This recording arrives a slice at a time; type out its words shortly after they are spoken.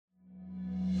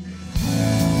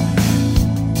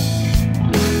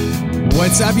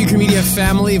What's up, Ukramedia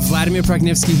family? Vladimir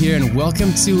Proknivsky here, and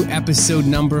welcome to episode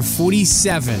number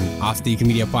 47 of the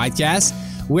Ukramedia podcast,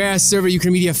 where I serve a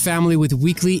Ukramedia family with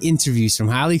weekly interviews from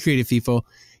highly creative people.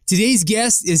 Today's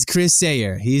guest is Chris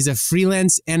Sayer. He's a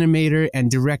freelance animator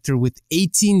and director with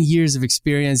 18 years of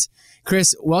experience.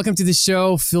 Chris, welcome to the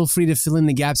show. Feel free to fill in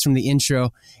the gaps from the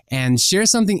intro and share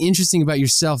something interesting about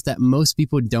yourself that most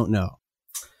people don't know.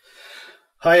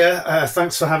 Hiya,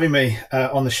 thanks for having me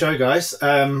on the show, guys.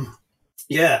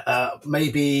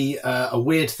 Maybe a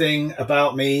weird thing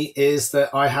about me is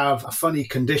that I have a funny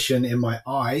condition in my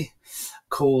eye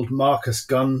called Marcus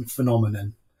Gunn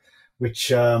phenomenon,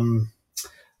 which a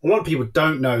lot of people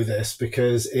don't know this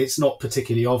because it's not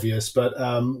particularly obvious. But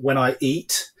when I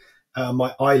eat,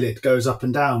 my eyelid goes up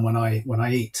and down when I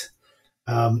eat.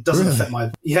 It doesn't affect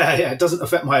my it doesn't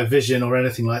affect my vision or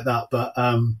anything like that. But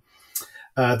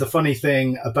the funny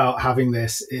thing about having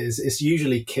this is it's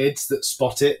usually kids that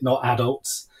spot it, not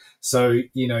adults. So,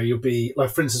 you know, you'll be like,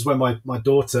 for instance, when my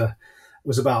daughter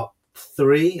was about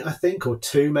 3, I think, or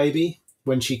 2 maybe,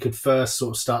 when she could first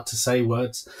sort of start to say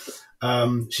words,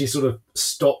 she sort of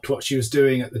stopped what she was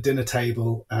doing at the dinner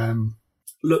table,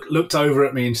 looked over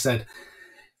at me and said,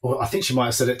 or I think she might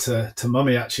have said it to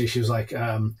Mummy, actually. She was like,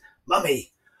 Mummy,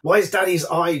 why is Daddy's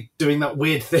eye doing that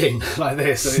weird thing like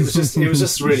this? And it was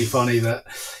just really funny that,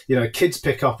 you know, kids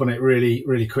pick up on it really,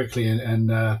 really quickly, and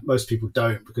most people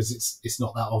don't because it's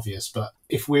not that obvious. But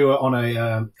if we were on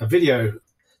a video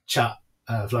chat,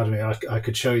 Vladimir, I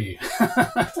could show you.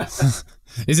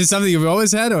 Is it something you've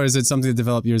always had, or is it something that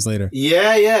developed years later?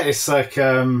 Yeah. It's like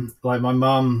my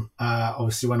mum,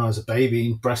 obviously when I was a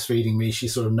baby breastfeeding me, she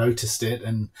sort of noticed it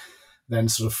and then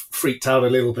sort of freaked out a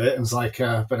little bit and was like,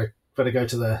 better go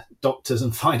to the doctors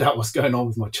and find out what's going on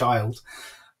with my child.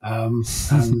 And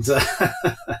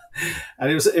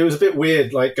it was a bit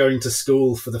weird, like going to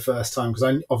school for the first time, because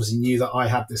I obviously knew that I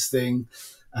had this thing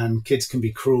and kids can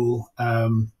be cruel.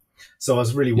 So I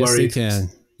was really worried. Yes, they can.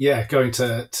 Yeah, going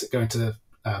to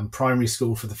primary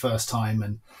school for the first time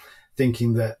and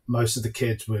thinking that most of the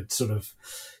kids would sort of,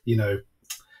 you know,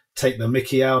 take the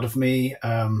mickey out of me,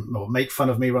 or make fun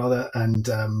of me rather. And,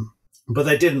 but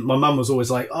they didn't. My mum was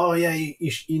always like, oh yeah,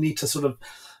 you need to sort of,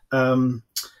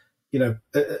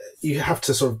 you have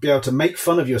to sort of be able to make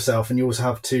fun of yourself, and you also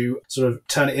have to sort of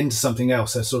turn it into something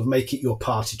else. So sort of make it your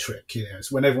party trick. You know, it's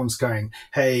when everyone's going,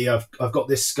 hey, I've got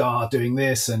this scar doing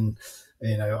this, and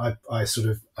you know, I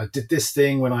did this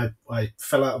thing when I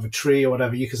fell out of a tree or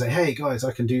whatever. You could say, hey guys,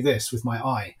 I can do this with my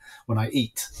eye when I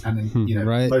eat, and then you know,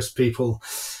 right. most people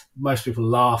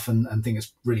laugh and think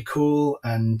it's really cool,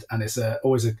 and it's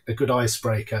always a good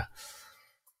icebreaker.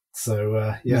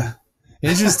 So yeah.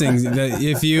 Interesting that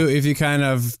if you kind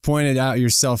of point it out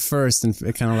yourself first and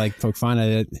kind of like poke fun at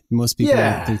it, most people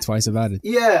don't think twice about it.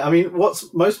 Yeah, I mean,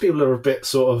 most people are a bit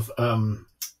sort of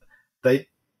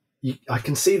I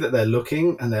can see that they're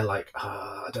looking and they're like,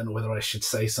 I don't know whether I should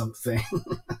say something,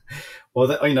 or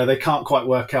that, you know, they can't quite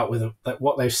work out whether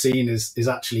what they've seen is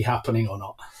actually happening or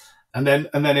not. And then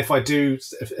if I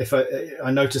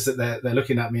I notice that they're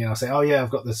looking at me and I say, oh yeah, I've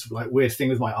got this like weird thing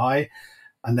with my eye.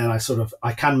 And then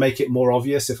I can make it more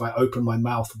obvious if I open my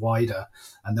mouth wider,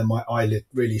 and then my eyelid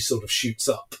really sort of shoots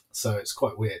up. So it's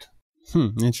quite weird.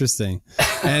 Interesting.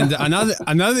 And another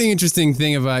interesting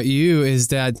thing about you is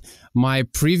that my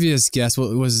previous guest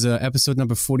was episode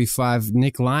number 45,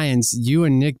 Nick Lyons. You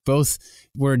and Nick both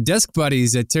were desk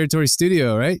buddies at Territory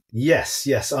Studio, right?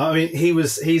 Yes. I mean,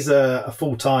 he's a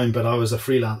full-time, but I was a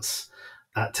freelance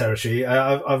at Territory.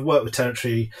 I've worked with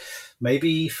Territory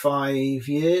maybe 5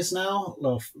 years now,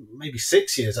 or maybe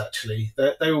 6 years actually.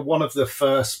 They were one of the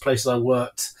first places I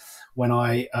worked when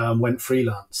I went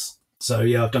freelance. So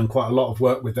yeah, I've done quite a lot of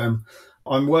work with them.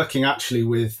 I'm working actually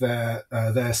with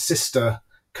their sister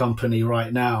company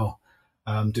right now,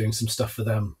 doing some stuff for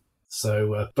them.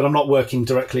 So, but I'm not working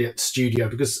directly at studio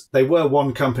because they were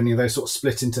one company. They sort of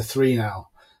split into 3 now.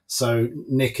 So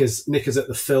Nick is at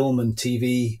the film and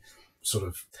TV sort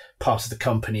of part of the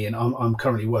company, and I'm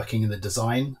currently working in the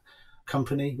design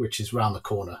company, which is round the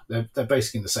corner. They're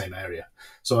basically in the same area.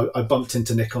 So I bumped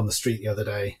into Nick on the street the other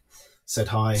day, said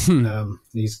hi.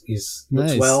 He's looks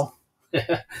nice. Well.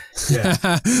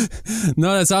 Yeah.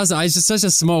 No, that's awesome. It's just such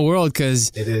a small world because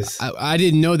it is. I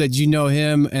didn't know that you know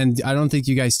him, and I don't think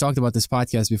you guys talked about this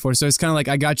podcast before. So it's kind of like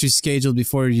I got you scheduled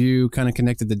before you kind of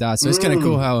connected the dots. So it's kind of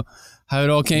cool how it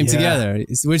all came together,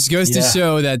 which goes to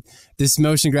show that this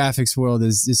motion graphics world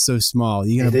is so small.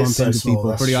 You're going to bump into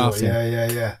people pretty often.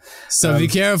 Yeah. So be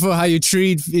careful how you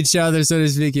treat each other, so to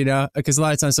speak, you know, because a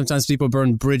lot of times, sometimes people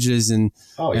burn bridges and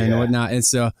whatnot. And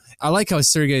so I like how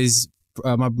Sergey's,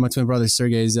 my twin brother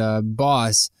Sergey's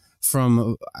boss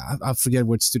from, I forget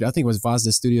what studio, I think it was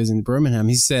Vazda Studios in Birmingham.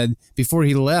 He said, before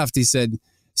he left, he said,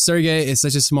 Sergey, it's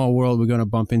such a small world, we're going to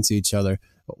bump into each other.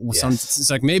 Yes. It's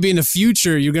like, maybe in the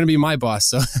future, you're going to be my boss.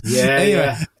 So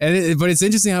Yeah. But it's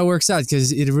interesting how it works out,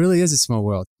 because it really is a small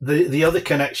world. The other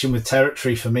connection with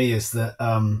Territory for me is that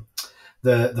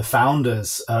the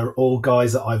founders are all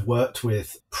guys that I've worked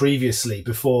with previously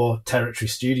before Territory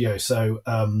Studio. So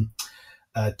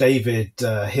David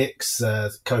Hicks,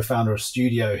 co-founder of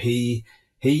Studio, he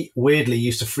weirdly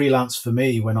used to freelance for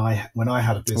me when I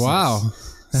had a business. Wow.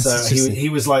 So he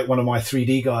was like one of my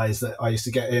 3D guys that I used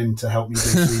to get in to help me do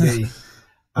 3D.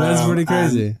 That's pretty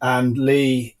crazy. And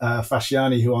Lee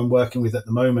Fasciani, who I'm working with at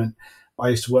the moment, I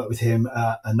used to work with him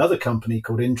at another company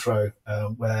called Intro,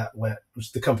 where it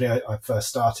was the company I first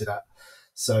started at.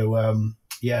 So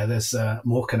there's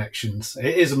more connections.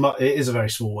 It is a very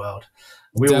small world.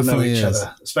 We Definitely all know each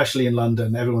other, especially in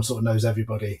London. Everyone sort of knows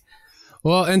everybody.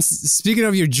 Well, and speaking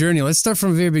of your journey, let's start from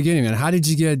the very beginning, man. How did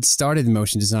you get started in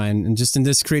motion design and just in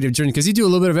this creative journey? Because you do a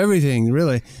little bit of everything,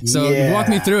 really. So walk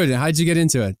me through it. How did you get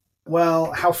into it?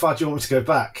 Well, how far do you want me to go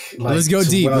back? Let's go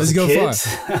deep. Let's go far.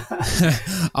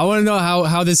 I want to know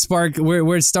how this spark,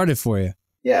 where it started for you.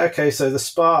 Yeah, okay. So the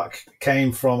spark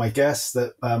came from, I guess,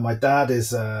 that my dad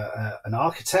is an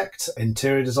architect,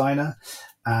 interior designer.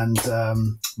 And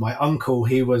my uncle,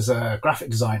 he was a graphic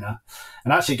designer,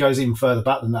 and actually goes even further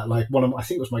back than that. Like I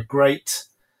think it was my great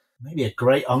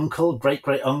great uncle.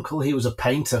 He was a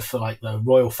painter for like the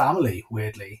royal family.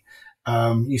 Weirdly,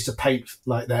 used to paint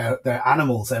like their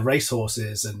animals, their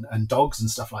racehorses and dogs and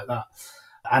stuff like that,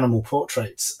 animal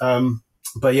portraits.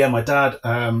 But yeah, my dad,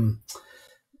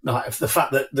 like the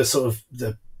fact that the sort of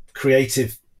the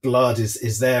creative blood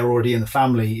is there already in the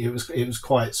family, it was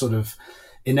quite sort of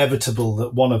inevitable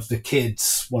that one of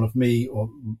me or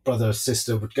brother or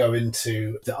sister would go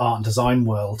into the art and design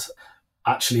world.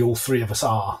 Actually, all three of us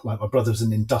are. Like my brother's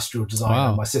an industrial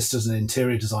designer, wow. My sister's an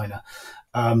interior designer.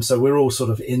 So we're all sort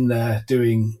of in there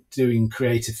doing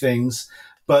creative things.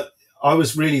 But I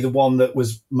was really the one that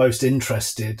was most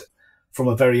interested from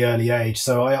a very early age.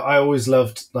 So I always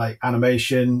loved like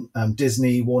animation,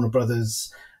 Disney, Warner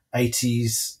Brothers,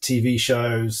 80s TV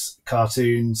shows,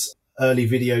 cartoons, early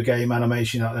video game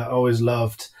animation. I always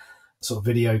loved sort of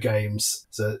video games.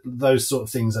 So those sort of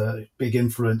things are big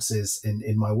influences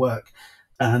in my work.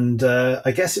 And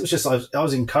I guess it was just I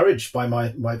was encouraged by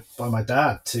my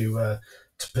dad to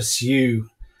pursue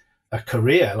a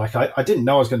career. Like I didn't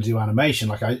know I was going to do animation.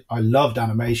 Like I loved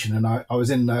animation, and I was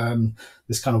in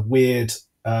this kind of weird.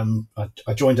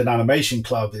 I joined an animation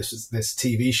club. This was this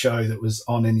TV show that was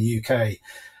on in the UK.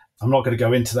 I'm not going to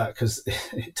go into that because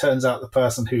it turns out the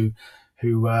person who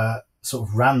sort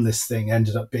of ran this thing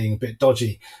ended up being a bit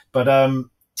dodgy. But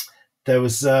there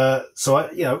was so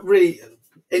I really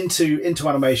into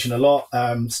animation a lot.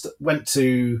 Went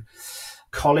to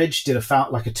college, did a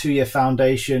 2-year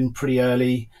foundation pretty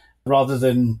early. Rather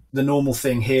than the normal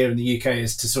thing here in the UK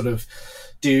is to sort of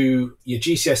do your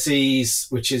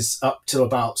GCSEs, which is up till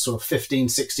about sort of 15,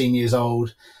 16 years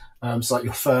old. So like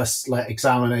your first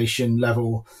examination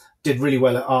level. Did really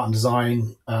well at art and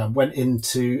design. Went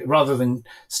into, rather than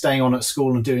staying on at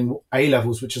school and doing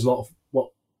A-levels, which is what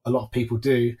a lot of people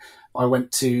do, I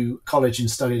went to college and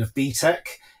studied a BTEC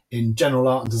in general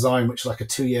art and design, which is like a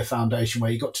 2-year foundation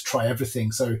where you got to try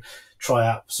everything. So try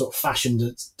out sort of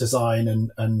fashion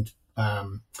design and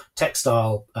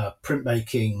textile,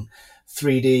 printmaking,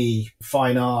 3D,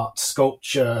 fine art,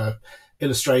 sculpture,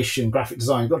 illustration, graphic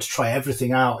design. You've got to try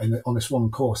everything out on this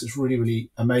one course. It's really, really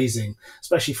amazing,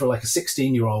 especially for like a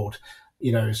 16-year-old.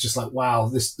 It's just like, wow,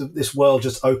 this world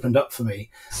just opened up for me.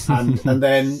 And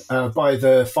then by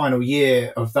the final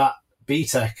year of that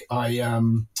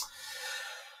BTEC,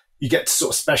 you get to sort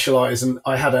of specialize, and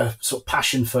I had a sort of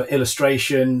passion for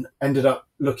illustration. Ended up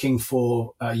looking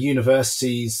for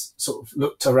universities, sort of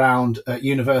looked around at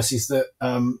universities that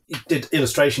did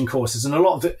illustration courses, and a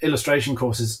lot of the illustration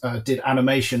courses did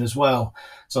animation as well.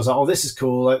 So I was like, oh, this is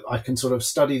cool. I can sort of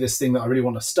study this thing that I really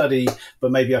want to study,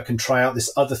 but maybe I can try out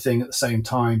this other thing at the same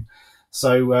time.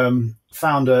 So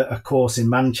found a course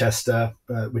in Manchester,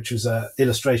 which was a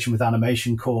illustration with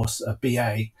animation course, a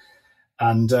BA,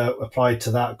 and applied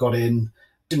to that, got in.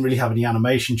 Didn't really have any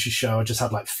animation to show. I just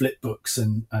had like flip books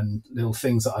and little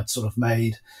things that I'd sort of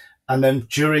made. And then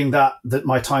during that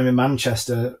my time in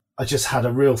Manchester, I just had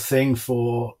a real thing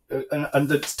for, and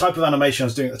the type of animation I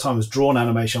was doing at the time was drawn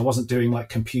animation. I wasn't doing like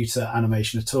computer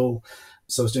animation at all.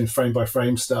 So I was doing frame by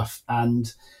frame stuff,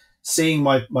 and seeing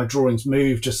my drawings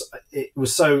move, it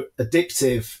was so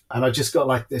addictive. And I just got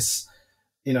like this,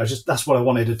 that's what I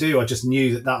wanted to do. I just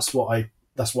knew that's what I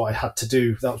had to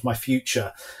do. That was my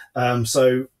future.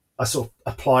 So I sort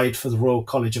of applied for the Royal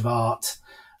College of Art,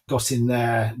 got in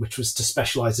there, which was to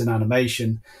specialise in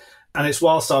animation. And it's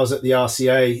whilst I was at the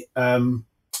RCA,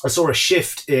 I saw a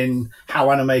shift in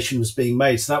how animation was being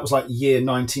made. So that was like year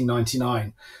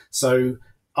 1999. So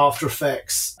After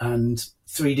Effects and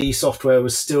 3D software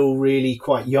was still really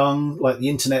quite young. Like the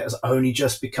internet has only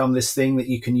just become this thing that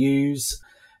you can use.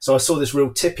 So I saw this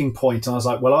real tipping point, and I was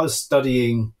like, well, I was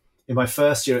studying in my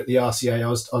first year at the RCA. I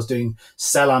was doing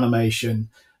cell animation.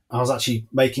 I was actually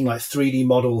making like 3D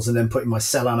models and then putting my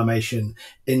cell animation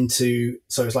into,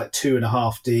 so it was like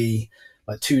 2.5D,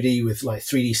 like 2D with like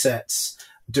 3D sets,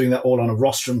 doing that all on a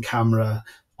rostrum camera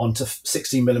onto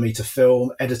 16mm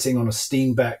film, editing on a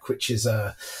Steenbeck, which is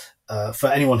for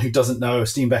anyone who doesn't know, a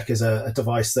Steenbeck is a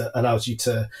device that allows you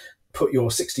to put your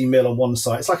 16mm on one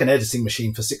side. It's like an editing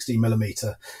machine for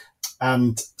 16mm.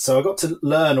 And so I got to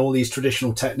learn all these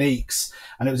traditional techniques.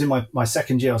 And it was in my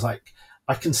second year, I was like,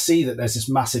 I can see that there's this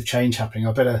massive change happening.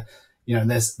 I better,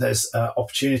 and there's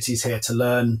opportunities here to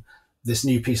learn this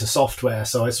new piece of software.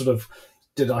 So I sort of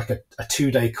did like a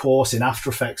 2-day course in After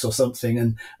Effects or something.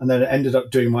 And then I ended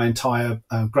up doing my entire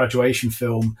graduation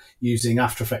film using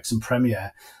After Effects and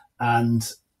Premiere. And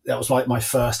that was like my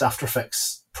first After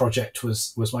Effects project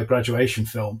was my graduation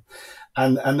film.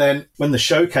 And then when the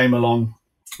show came along,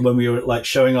 when we were like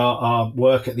showing our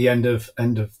work at the end of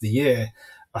the year,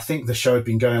 I think the show had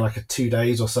been going like 2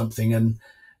 days or something.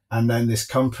 And then this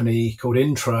company called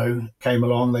Intro came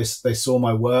along. They saw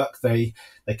my work. They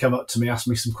come up to me, asked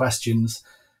me some questions,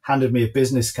 handed me a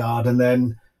business card, and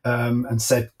then and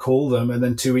said, call them. And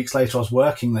then 2 weeks later, I was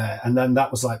working there. And then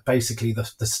that was like basically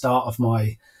the start of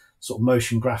my sort of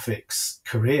motion graphics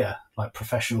career, like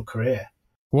professional career.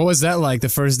 What was that like the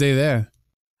first day there?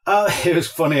 It was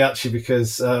funny actually,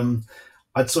 because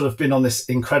I'd sort of been on this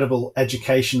incredible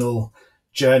educational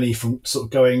journey from sort of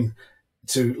going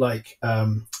to like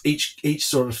each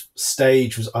sort of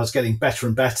stage I was getting better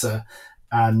and better,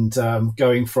 and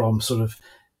going from sort of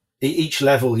each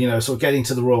level, sort of getting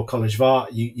to the Royal College of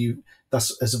Art,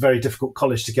 that's a very difficult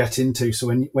college to get into. So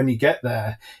when you get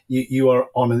there, you are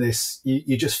on this,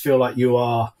 you just feel like you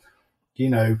are,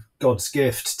 God's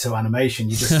gift to animation.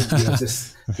 You just think you're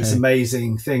this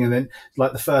amazing thing. And then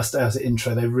like the first day I was at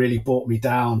Intro, they really brought me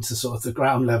down to sort of the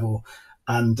ground level.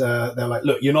 And they're like,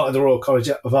 look, you're not at the Royal College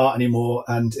of Art anymore.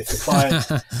 And if the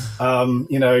client,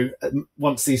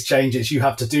 wants these changes, you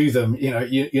have to do them.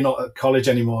 You're not at college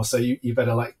anymore. So you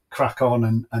better like crack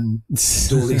on and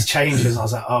do all these changes. I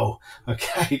was like, oh,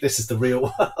 okay, this is the real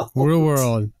world. Real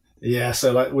world. Yeah.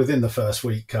 So like within the first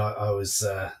week, I was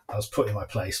put in my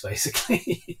place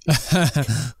basically.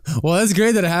 Well, that's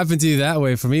great that it happened to you that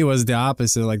way. For me, it was the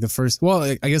opposite. Like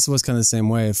I guess it was kind of the same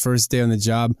way. First day on the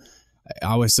job,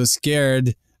 I was so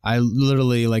scared. I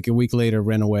literally, like a week later,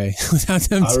 ran away without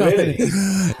them telling me.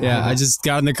 Yeah, I just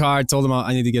got in the car, told them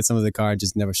I need to get some of the car,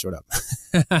 just never showed up.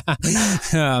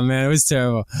 Oh man, it was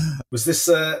terrible. Was this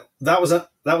that was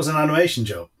an animation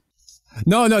job?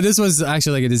 No, this was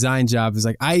actually like a design job. It's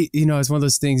like it's one of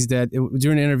those things that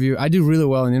during an interview, I do really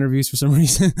well in interviews for some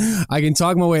reason. I can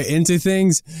talk my way into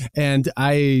things, and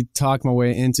I talk my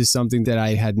way into something that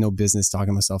I had no business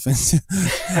talking myself into.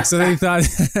 So they thought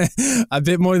a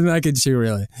bit more than I could chew,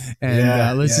 really.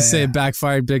 And let's just say it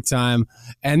backfired big time.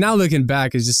 And now looking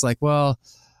back, it's just like, well,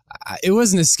 it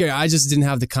wasn't as scary. I just didn't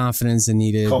have the confidence I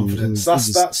needed. Confidence.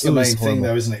 That's the main thing,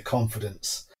 though, isn't it?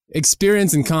 Confidence.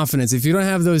 Experience and confidence. If you don't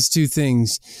have those two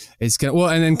things, it's gonna,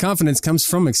 and then confidence comes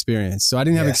from experience. So I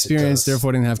didn't have experience,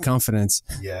 therefore I didn't have confidence.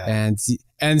 Yeah.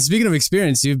 And speaking of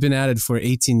experience, you've been at it for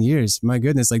 18 years. My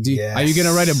goodness. Like, are you going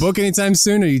to write a book anytime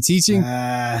soon? Are you teaching?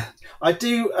 I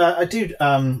do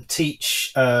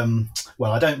teach.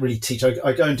 Well, I don't really teach.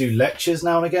 I go and do lectures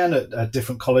now and again at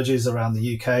different colleges around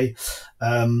the UK,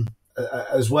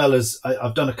 as well as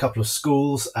I've done a couple of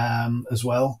schools as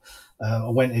well. I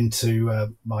went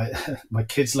into my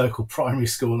kids' local primary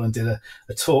school and did a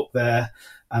talk there,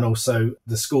 and also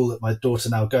the school that my daughter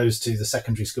now goes to, the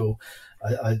secondary school.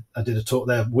 I did a talk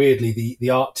there. Weirdly, the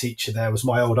art teacher there was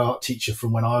my old art teacher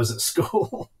from when I was at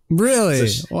school. Really?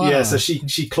 Wow. Yeah. So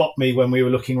she clocked me when we were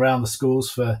looking around the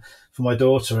schools for my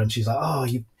daughter, and she's like, "Oh,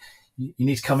 you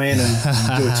need to come in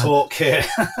and do a talk here."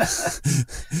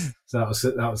 So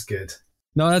that was good.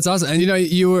 No, that's awesome. And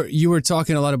you were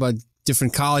talking a lot about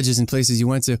different colleges and places you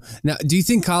went to. Now, do you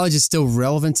think college is still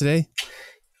relevant today?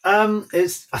 I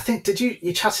think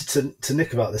you chatted to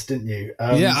Nick about this, didn't you?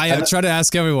 I try to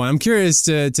ask everyone. I'm curious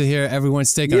to hear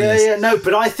everyone's take on this. Yeah, no,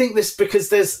 but I think this because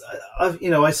there's,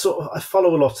 I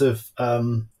follow a lot of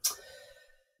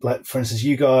like, for instance,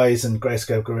 you guys and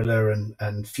Grayscale Gorilla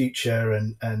and Future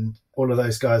and all of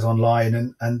those guys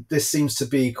online. And this seems to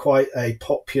be quite a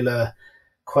popular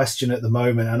question at the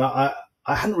moment. And I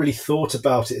hadn't really thought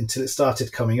about it until it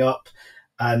started coming up.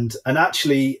 And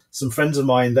actually, some friends of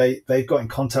mine, they've got in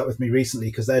contact with me recently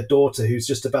because their daughter, who's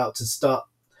just about to start,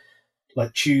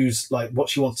 like, choose like what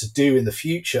she wants to do in the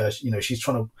future. You know, she's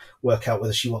trying to work out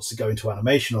whether she wants to go into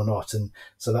animation or not. And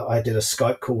so that I did a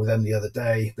Skype call with them the other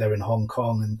day. They're in Hong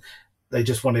Kong, and they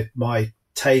just wanted my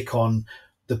take on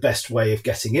the best way of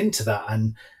getting into that.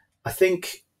 And I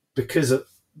think because of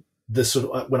the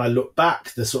sort of, when I look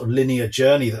back, the sort of linear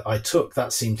journey that I took,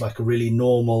 that seems like a really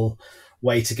normal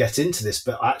way to get into this.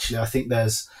 But actually, I think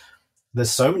there's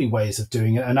so many ways of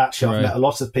doing it. And actually, I've met a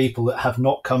lot of people that have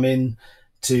not come in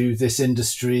to this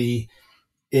industry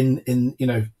in you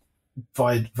know,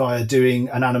 via doing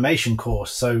an animation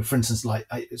course. So for instance, like,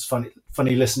 it's funny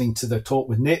listening to the talk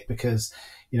with Nick, because,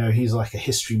 you know, he's like a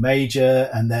history major,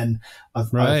 and then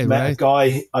I've met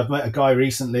a guy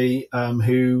recently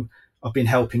who I've been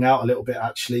helping out a little bit.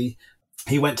 Actually,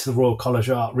 he went to the Royal College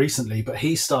of Art recently, but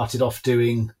he started off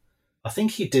doing, I think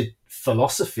he did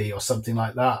philosophy or something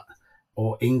like that,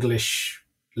 or English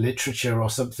literature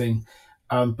or something,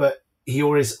 but he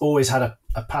always had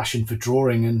a passion for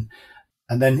drawing,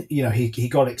 and then, you know, he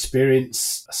got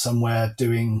experience somewhere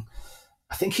doing,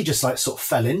 I think he just like sort of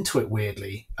fell into it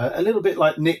weirdly, a little bit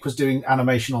like Nick was doing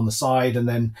animation on the side, and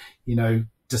then, you know,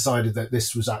 decided that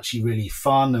this was actually really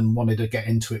fun and wanted to get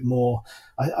into it more.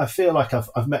 I feel like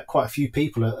I've met quite a few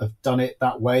people that have done it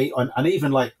that way, and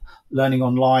even like learning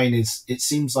online it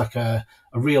seems like a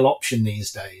real option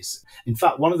these days. In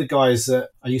fact, one of the guys that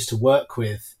I used to work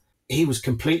with, he was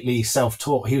completely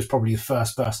self-taught. He was probably the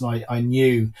first person I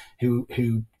knew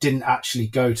who didn't actually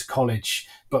go to college,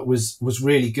 but was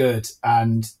really good.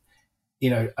 And, you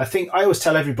know, I think I always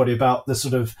tell everybody about the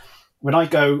sort of, when I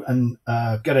go and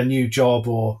get a new job,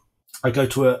 or I go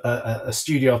to a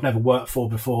studio I've never worked for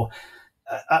before,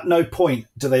 at no point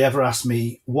do they ever ask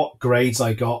me what grades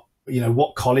I got, you know,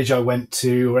 what college I went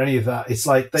to, or any of that. It's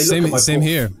like they look at my same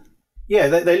here. Yeah,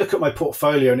 they look at my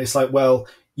portfolio, and it's like, well,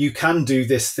 you can do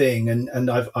this thing, and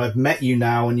I've met you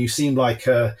now, and you seem like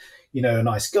a, you know, a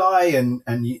nice guy, and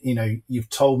you know, you've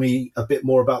told me a bit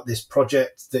more about this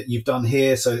project that you've done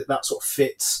here, so that sort of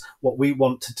fits what we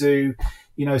want to do,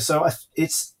 you know. So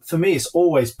it's, for me, it's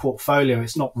always portfolio.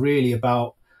 It's not really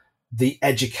about the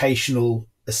educational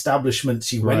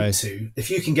establishments you went to.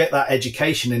 If you can get that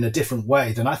education in a different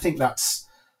way, then I think that's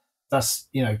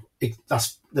you know,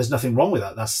 there's nothing wrong with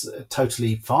that. That's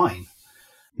totally fine.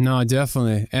 No,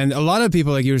 definitely. And a lot of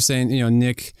people, like you were saying, you know,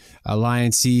 Nick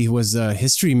Lyons, he was a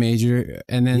history major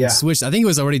and then switched. I think he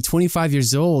was already 25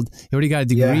 years old. He already got a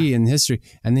degree in history,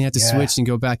 and then he had to switch and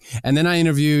go back. And then I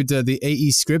interviewed the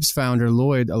AE Scripts founder,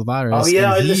 Lloyd Alvarez. Oh,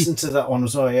 yeah, I listened to that one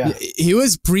as well, yeah. He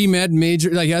was pre-med major.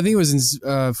 Like, I think he was in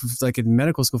like in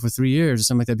medical school for 3 years or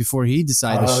something like that before he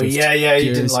decided to shift gears. He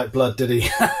didn't like blood, did he?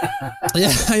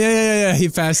 Yeah. He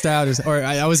passed out. Or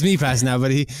I was me passing out,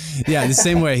 but the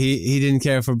same way. He didn't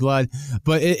care for blood.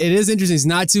 But it is interesting. It's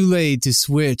not too late to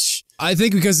switch. I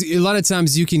think because a lot of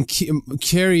times you can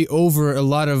carry over a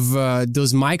lot of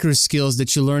those micro skills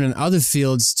that you learn in other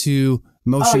fields to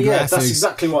motion graphics. That's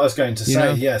exactly what I was going to say.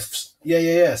 Know? Yes.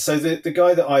 Yeah. So the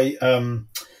guy that I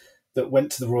that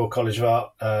went to the Royal College of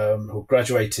Art, who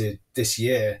graduated this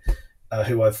year,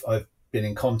 who I've been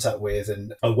in contact with,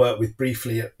 and I worked with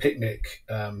briefly at Picnic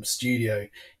Studio.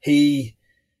 He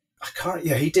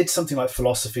did something like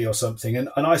philosophy or something, and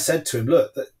I said to him,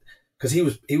 look, because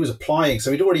he was applying,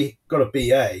 so he'd already got a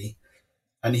BA,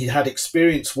 and he had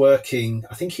experience working.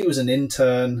 I think he was an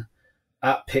intern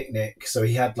at Picnic, so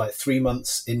he had like 3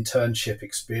 months internship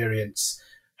experience,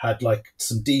 had like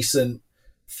some decent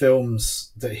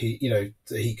films that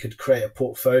he could create a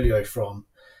portfolio from,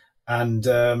 and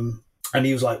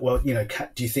he was like, well, you know,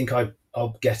 do you think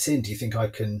I'll get in? Do you think I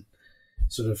can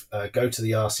sort of go to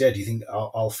the RCA? Do you think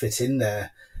I'll fit in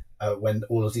there when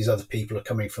all of these other people are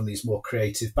coming from these more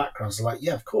creative backgrounds? I'm like,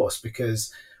 yeah, of course,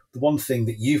 because the one thing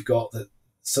that you've got that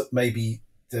maybe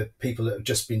the people that have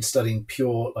just been studying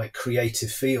pure like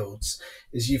creative fields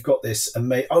is you've got this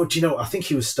amazing. Oh, do you know? I think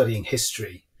he was studying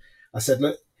history. I said,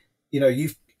 look, you know,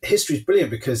 history is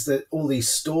brilliant because all these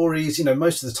stories. You know,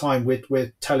 most of the time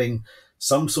we're telling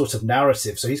some sort of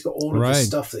narrative. So he's got all of this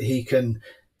stuff that he can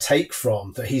take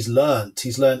from, that he's learned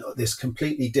this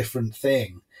completely different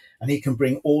thing, and he can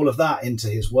bring all of that into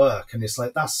his work, and it's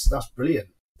like that's brilliant.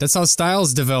 That's how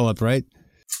styles develop, right?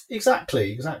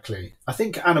 Exactly. I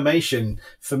think animation,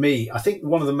 for me, I think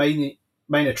one of the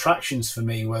main attractions for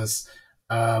me was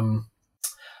I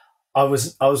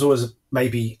was always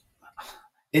maybe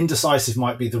indecisive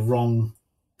might be the wrong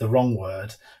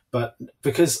word, but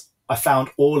because I found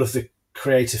all of the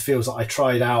creative fields that I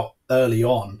tried out early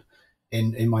on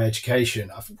in my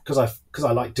education, because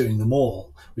I like doing them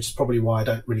all, which is probably why I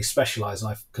don't really specialize,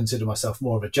 and I consider myself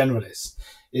more of a generalist,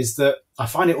 is that I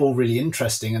find it all really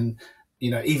interesting. And,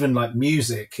 even like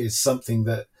music is something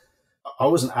that I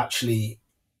wasn't actually,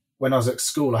 when I was at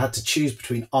school, I had to choose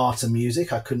between art and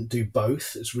music. I couldn't do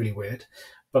both. It's really weird.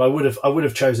 But I would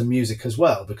have chosen music as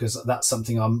well, because that's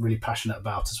something I'm really passionate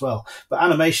about as well. But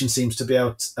animation seems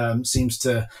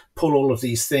to pull all of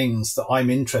these things that I'm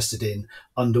interested in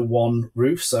under one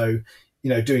roof. So,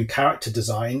 doing character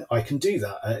design, I can do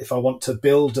that. If I want to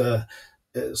build a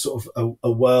sort of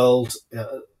a world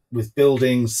with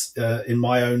buildings in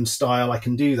my own style, I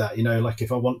can do that. Like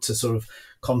if I want to sort of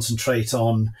concentrate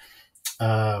on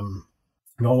and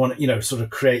I want to, sort of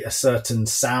create a certain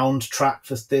soundtrack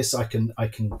for this, I can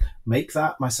make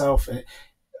that myself.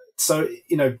 So,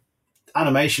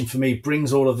 animation for me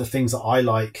brings all of the things that I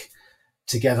like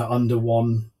together under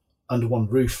one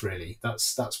roof, really.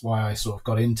 That's why I sort of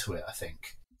got into it, I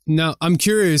think. Now, I'm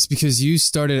curious because you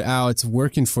started out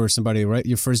working for somebody, right?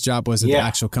 Your first job was at the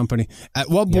actual company. At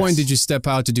what point did you step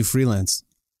out to do freelance?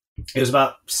 It was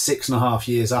about 6.5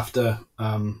 years after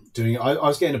doing it. I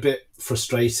was getting a bit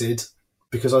frustrated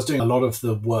because I was doing a lot of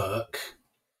the work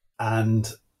and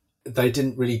they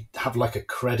didn't really have like a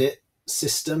credit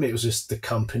system. It was just the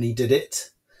company did it.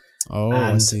 Oh,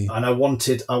 and, I see. And I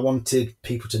wanted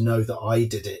people to know that I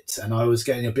did it. And I was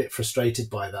getting a bit frustrated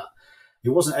by that. It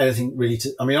wasn't anything really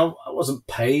I wasn't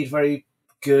paid very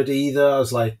good either. I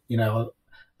was like,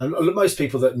 most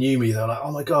people that knew me, they're like,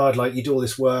 oh my God, like you do all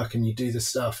this work and you do this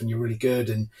stuff and you're really good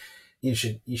and you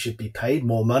should be paid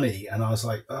more money. And I was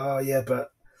like, oh yeah, but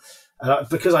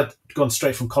because I'd gone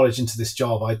straight from college into this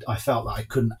job, I felt that I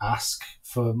couldn't ask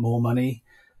for more money.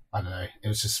 I don't know. It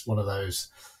was just one of those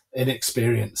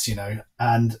inexperience,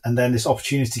 and then this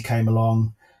opportunity came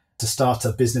along to start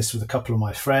a business with a couple of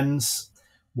my friends,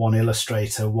 one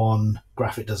illustrator, one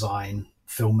graphic design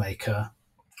filmmaker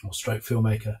or stroke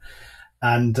filmmaker.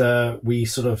 And we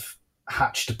sort of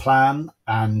hatched a plan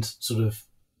and sort of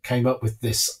came up with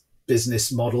this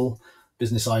business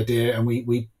idea. And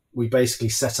we basically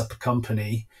set up a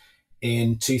company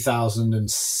in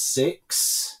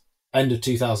 2006, end of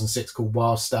 2006, called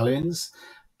Wild Stallions.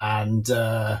 And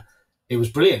it was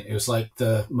brilliant. It was like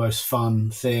the most fun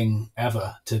thing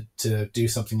ever to do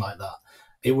something like that.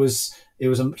 It was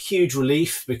a huge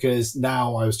relief because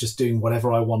now I was just doing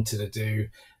whatever I wanted to do.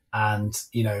 And,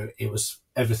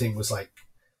 everything was like,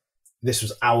 this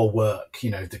was our work,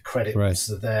 the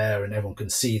credits are there and everyone can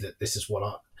see that this is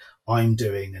what I'm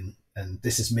doing and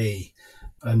this is me.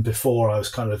 And before I was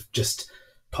kind of just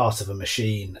part of a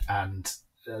machine and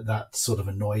that sort of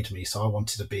annoyed me. So I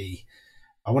wanted to be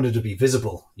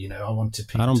visible, I wanted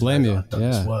people I don't blame you. I've done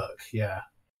this work. Yeah.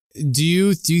 Do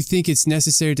you think it's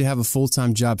necessary to have a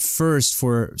full-time job first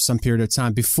for some period of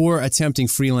time before attempting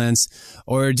freelance,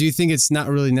 or do you think it's not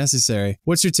really necessary?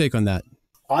 What's your take on that?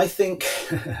 I think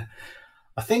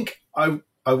I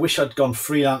wish I'd gone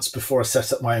freelance before I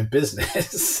set up my own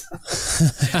business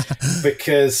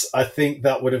because I think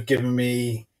that would have given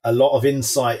me a lot of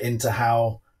insight into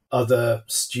how other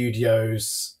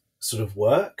studios sort of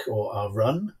work or are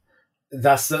run.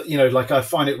 That's I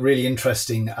find it really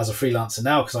interesting as a freelancer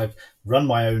now because I've run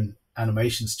my own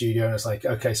animation studio and it's like,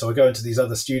 okay, so I go into these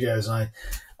other studios and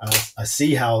I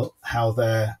see how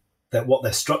what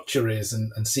their structure is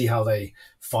and see how they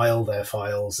file their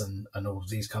files and all of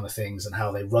these kind of things and how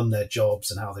they run their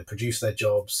jobs and how they produce their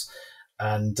jobs.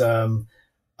 And the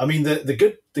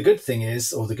good thing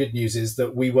is, or the good news is,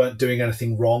 that we weren't doing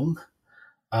anything wrong.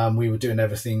 We were doing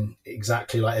everything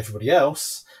exactly like everybody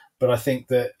else. But I think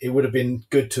that it would have been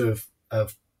good to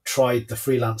have tried the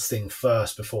freelance thing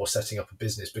first before setting up a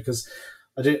business because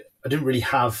I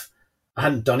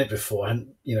hadn't done it before.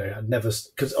 And, I'd never,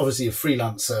 because obviously a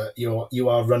freelancer, you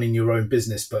are running your own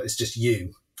business, but it's just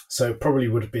you. So it probably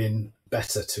would have been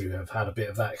better to have had a bit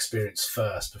of that experience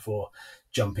first before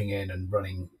jumping in and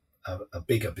running a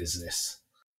bigger business.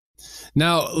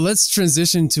 Now let's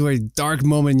transition to a dark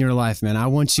moment in your life, man. I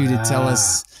want you to tell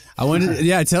us.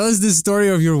 Tell us the story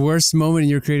of your worst moment in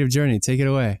your creative journey. Take it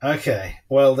away. Okay.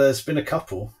 Well, there's been a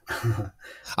couple.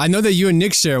 I know that you and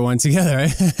Nick share one together,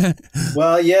 right?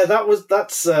 Well, yeah, that was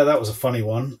a funny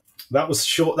one. That was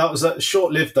short. That was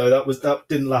short-lived though. That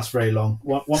didn't last very long.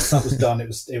 Once that was done,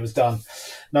 it was done.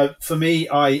 Now, for me,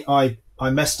 I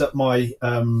messed up my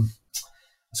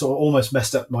sort of almost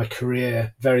messed up my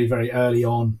career very, very early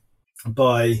on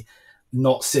by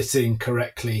not sitting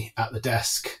correctly at the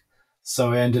desk.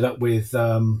 So I ended up with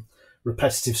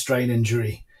repetitive strain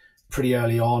injury pretty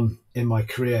early on in my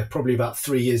career, probably about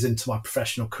 3 years into my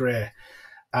professional career.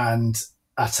 And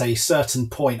at a certain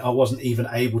point, I wasn't even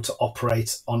able to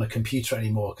operate on a computer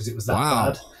anymore because it was that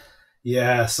bad.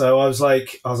 Yeah. So I was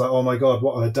like, oh my God,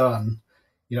 what have I done?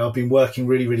 I've been working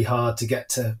really, really hard to get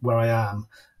to where I am,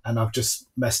 and I've just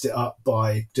messed it up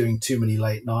by doing too many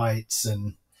late nights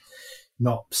and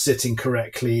not sitting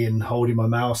correctly and holding my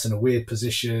mouse in a weird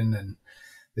position and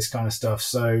this kind of stuff.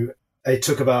 So it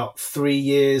took about 3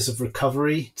 years of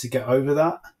recovery to get over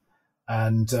that.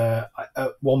 And at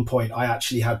one point, I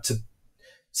actually had to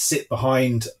sit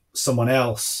behind someone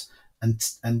else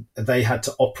and they had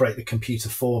to operate the computer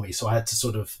for me. So I had to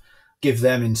sort of give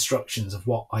them instructions of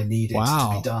what I needed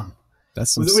to be done.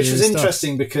 That's some which was serious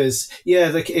interesting stuff. Because,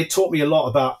 it taught me a lot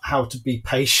about how to be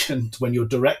patient when you're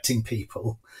directing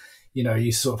people.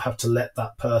 You sort of have to let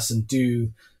that person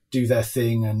do their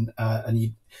thing, and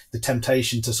the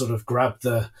temptation to sort of grab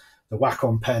the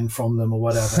Wacom pen from them or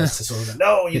whatever to sort of,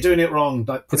 no, you're doing it wrong.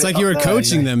 It's like you were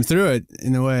coaching them through it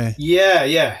in a way.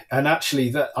 Yeah. And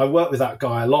actually I work with that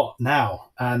guy a lot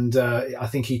now. And I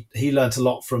think he learned a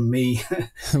lot from me.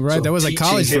 Right. That was like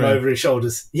college him friend. over his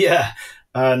shoulders. Yeah.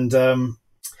 And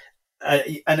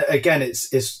again,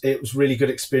 it was really good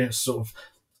experience sort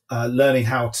of learning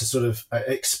how to sort of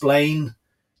explain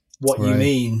what you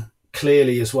mean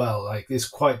clearly as well. Like, it's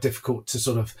quite difficult to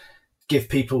sort of give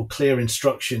people clear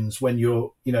instructions when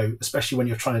you're, especially when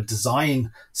you're trying to design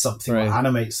something or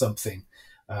animate something.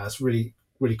 It's really,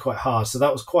 really quite hard. So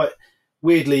that was quite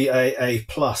weirdly a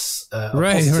plus.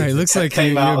 Right. Looks like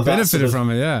you benefited from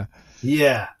it. Yeah.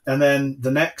 Yeah. And then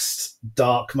the next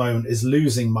dark moment is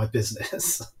losing my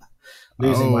business,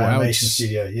 losing my animation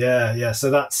studio. Yeah.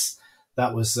 So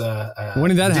that was, when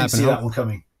did that happen? See that one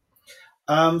coming.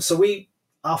 So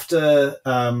after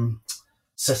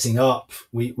setting up,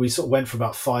 we sort of went for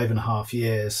about 5.5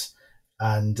 years,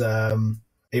 and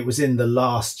it was in the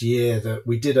last year that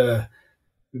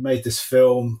we made this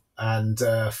film, and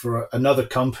for another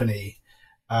company,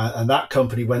 and that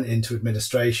company went into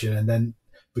administration, and then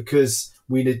because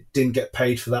we didn't get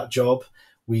paid for that job,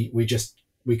 we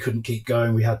couldn't keep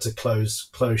going. We had to close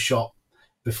shop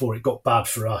before it got bad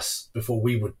for us, before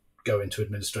we would go into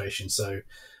administration. So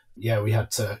yeah, we had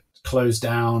to close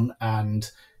down and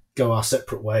go our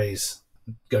separate ways,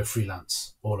 go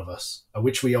freelance, all of us,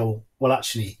 which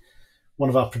actually, one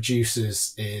of our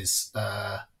producers is,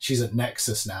 she's at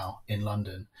Nexus now in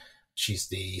London. She's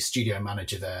the studio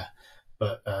manager there.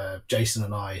 But Jason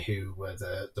and I, who were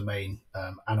the main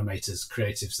animators,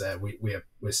 creatives there,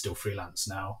 we're still freelance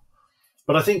now.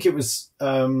 But I think it was,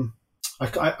 I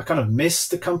kind of missed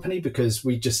the company because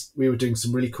we were doing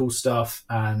some really cool stuff,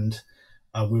 and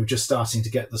we were just starting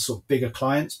to get the sort of bigger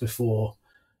clients before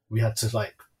we had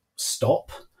to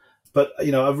stop. But,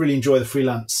 I really enjoy the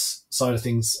freelance side of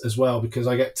things as well, because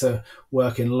I get to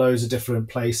work in loads of different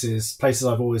places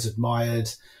I've always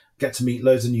admired, get to meet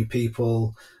loads of new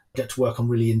people, get to work on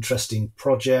really interesting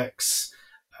projects.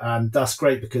 And that's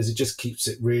great because it just keeps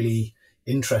it really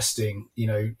interesting.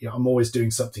 I'm always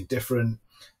doing something different,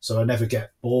 so I never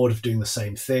get bored of doing the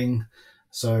same thing.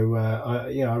 So, I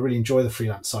really enjoy the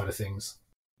freelance side of things.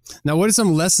 Now, what are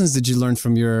some lessons that you learned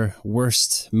from your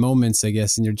worst moments, I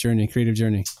guess, in your creative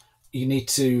journey? You need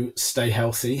to stay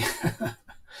healthy,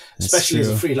 especially as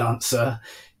a freelancer.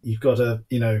 You've got to,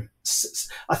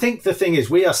 I think the thing is,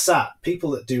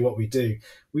 people that do what we do,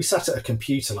 we sat at a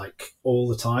computer all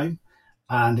the time,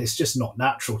 and it's just not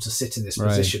natural to sit in this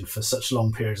position for such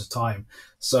long periods of time.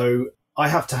 So I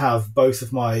have to have both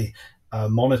of my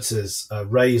monitors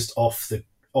raised off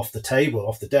the table,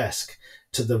 off the desk,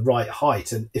 to the right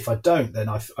height. And if I don't, then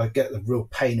I get a real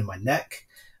pain in my neck,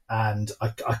 and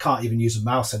I can't even use a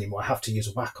mouse anymore. I have to use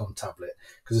a Wacom tablet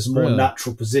because it's a more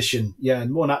natural position. Yeah,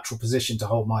 more natural position to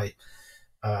hold my,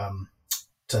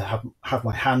 to have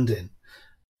my hand in.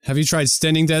 Have you tried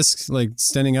standing desks, like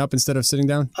standing up instead of sitting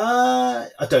down? I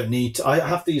don't need to. I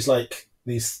have these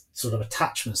sort of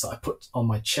attachments that I put on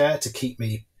my chair to keep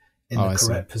me in the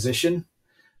correct position.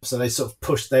 So they sort of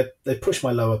push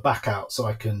my lower back out so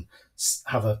I can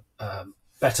have a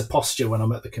better posture when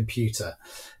I'm at the computer.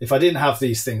 If I didn't have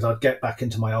these things, I'd get back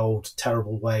into my old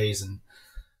terrible ways, and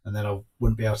then I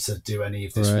wouldn't be able to do any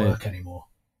of this work anymore.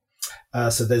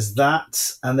 So there's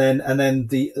that, and then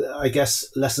the I guess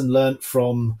lesson learnt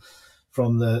from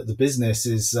the business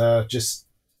is just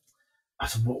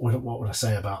what would I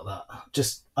say about that?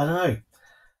 Just I don't know.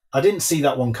 I didn't see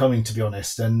that one coming, to be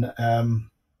honest, and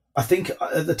I think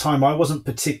at the time I wasn't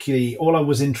particularly. All I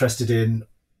was interested in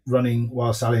running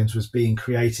Whilst Aliens was being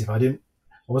creative. I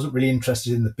wasn't really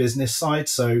interested in the business side.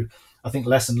 So I think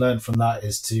lesson learned from that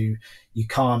is you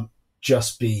can't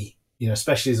just be,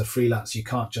 especially as a freelancer, you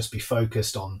can't just be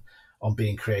focused on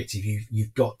being creative.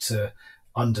 You've got to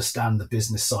understand the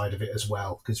business side of it as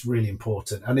well, because it's really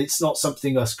important. And it's not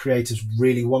something us creators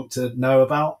really want to know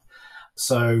about.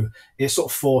 So it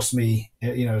sort of forced me,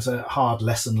 it's a hard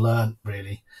lesson learned,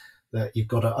 really, that you've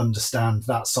got to understand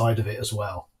that side of it as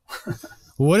well.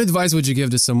 What advice would you give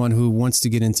to someone who wants to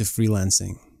get into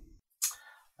freelancing?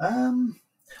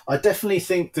 I definitely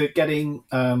think that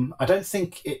I don't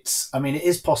think it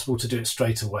is possible to do it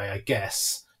straight away, I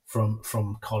guess, from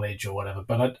college or whatever,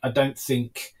 but I don't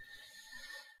think,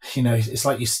 it's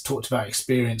like you talked about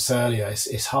experience earlier.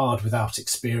 It's hard without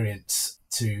experience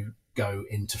to go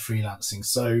into freelancing.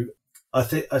 So I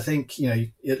think,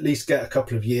 you at least get a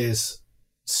couple of years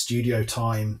studio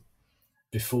time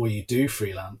before you do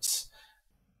freelance.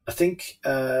 I think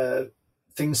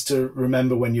things to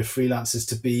remember when you're freelance is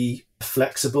to be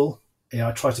flexible.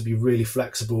 I try to be really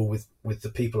flexible with the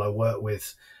people I work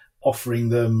with, offering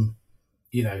them,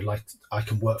 like I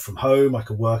can work from home, I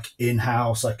can work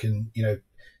in-house, I can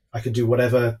do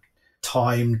whatever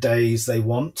time, days they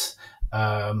want.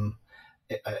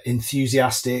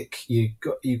 Enthusiastic.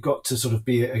 You've got to sort of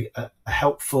be a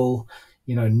helpful,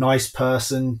 nice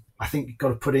person. I think you've got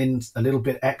to put in a little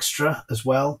bit extra as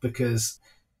well, because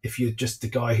if you're just the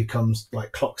guy who comes,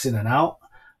 like, clocks in and out,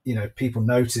 people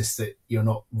notice that you're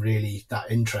not really that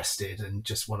interested and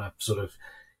just want to sort of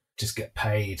just get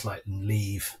paid, like, and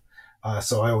leave.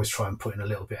 So I always try and put in a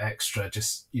little bit extra,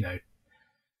 just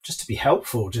to be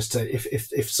helpful, just to,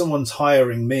 if someone's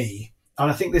hiring me, and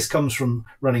I think this comes from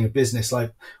running a business,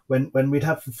 like when we'd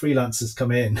have freelancers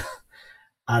come in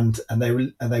and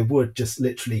they would just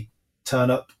literally turn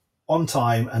up on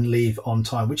time and leave on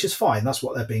time, which is fine. That's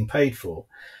what they're being paid for.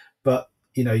 But,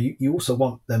 you also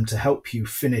want them to help you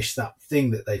finish that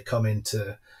thing that they've come in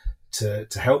to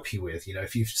help you with.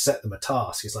 If you've set them a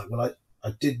task, it's like, well,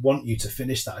 I did want you to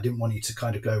finish that. I didn't want you to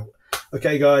kind of go,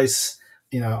 okay, guys,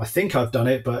 I think I've done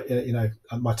it, but,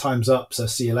 my time's up, so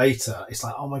see you later. It's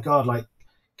like, oh my God, like,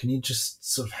 can you just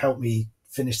sort of help me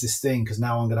finish this thing? Because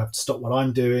now I'm going to have to stop what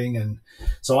I'm doing. And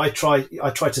so I try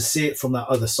to see it from that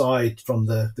other side, from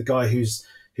the guy who's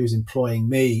employing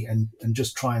me, and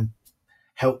just try and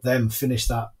help them finish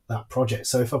that project.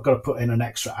 So if I've got to put in an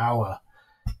extra hour,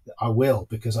 I will,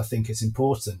 because I think it's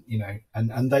important,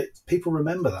 and people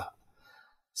remember that.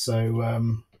 So,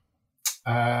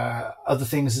 other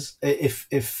things, if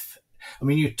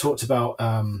you talked about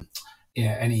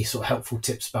any sort of helpful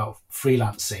tips about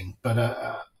freelancing, but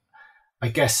I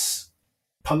guess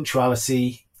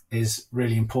punctuality is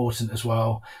really important as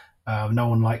well. No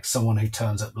one likes someone who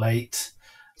turns up late.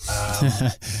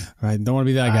 Right, don't want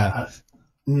to be that guy.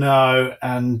 No,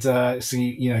 and so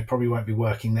you probably won't be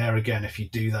working there again if you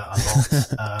do that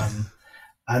a lot.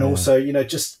 And also,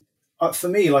 just for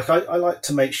me, like I like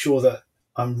to make sure that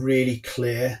I'm really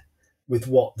clear with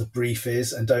what the brief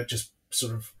is, and don't just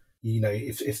sort of,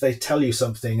 if they tell you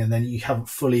something and then you haven't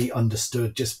fully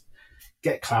understood, just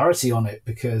get clarity on it,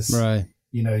 because right.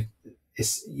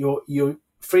 It's your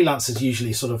freelancers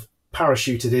usually sort of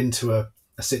parachuted into a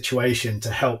situation to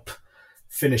help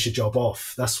finish a job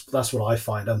off. That's what I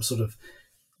find. I'm sort of,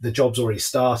 the job's already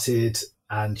started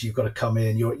and you've got to come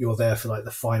in. You're there for like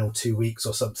the final 2 weeks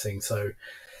or something. So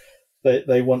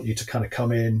they want you to kind of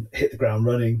come in, hit the ground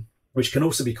running, which can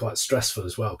also be quite stressful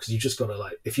as well, because you just got to,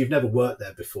 like, if you've never worked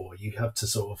there before, you have to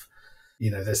sort of,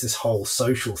 there's this whole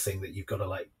social thing that you've got to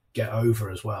like get over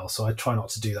as well. So I try not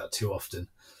to do that too often.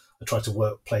 I try to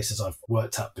work places I've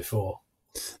worked at before.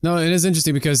 No, it is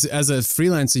interesting because as a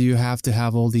freelancer, you have to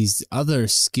have all these other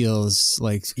skills,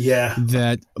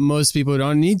 that most people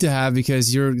don't need to have,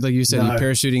 because you're, like you said, you're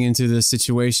parachuting into the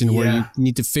situation where you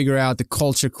need to figure out the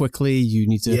culture quickly. You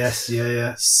need to. Yes.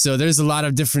 Yeah. So there's a lot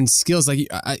of different skills. Like,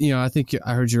 I think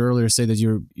I heard you earlier say that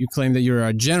you claim that you're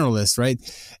a generalist, right?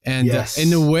 And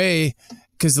in a way,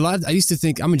 because I used to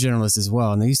think I'm a generalist as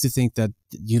well, and I used to think that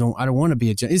I don't want to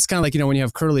be a generalist. It's kind of like, when you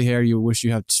have curly hair, you wish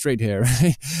you had straight hair,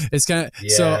 right? It's kind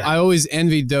of, so I always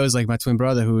envied those, like my twin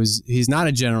brother, he's not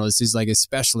a generalist. He's like a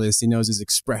specialist. He knows his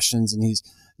expressions, and he's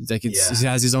like, he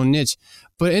has his own niche.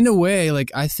 But in a way, like,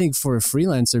 I think for a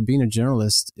freelancer, being a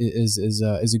generalist is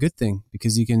a good thing,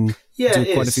 because you can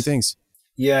do quite a few things.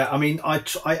 Yeah. I mean, I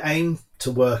aim to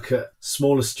work at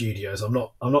smaller studios. I'm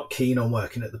not keen on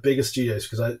working at the bigger studios,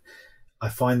 because I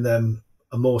find them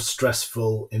a more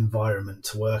stressful environment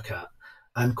to work at.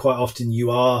 And quite often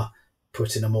you are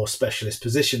put in a more specialist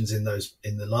positions in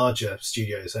the larger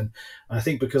studios. And I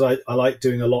think because I like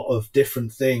doing a lot of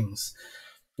different things,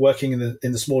 working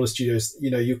in the smaller studios,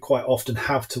 you quite often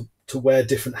have to wear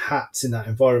different hats in that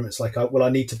environment. It's like, I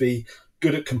need to be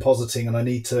good at compositing, and I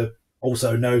need to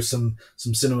also know some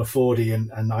Cinema 4D,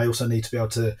 and I also need to be able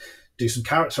to do some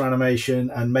character animation,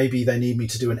 and maybe they need me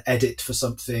to do an edit for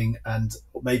something, and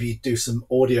maybe do some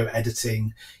audio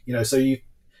editing. So you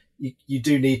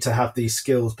do need to have these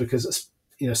skills, because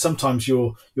sometimes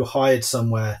you're hired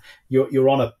somewhere, you're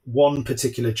on one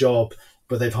particular job,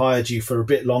 but they've hired you for a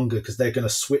bit longer because they're going to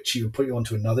switch you and put you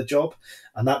onto another job,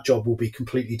 and that job will be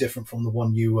completely different from the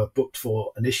one you were booked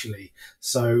for initially.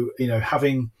 So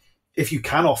if you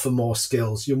can offer more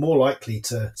skills, you're more likely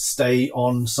to stay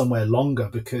on somewhere longer,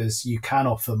 because you can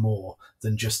offer more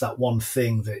than just that one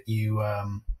thing that you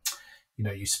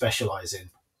specialize in.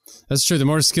 That's true. The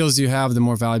more skills you have, the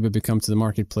more valuable you become to the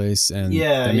marketplace, and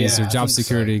that means your job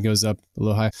security goes up a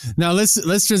little higher. Now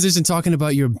let's transition talking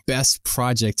about your best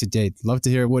project to date. Love to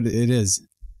hear what it is.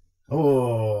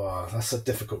 Oh, that's a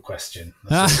difficult question.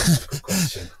 18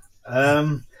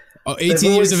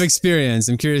 years of experience.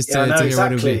 I'm curious to hear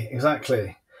what it would be.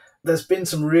 Exactly. There's been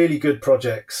some really good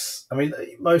projects. I mean,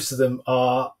 most of them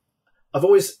are.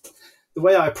 The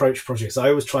way I approach projects, I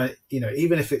always try.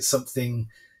 Even if it's something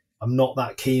I'm not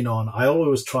that keen on, I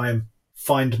always try and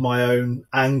find my own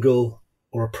angle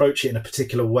or approach it in a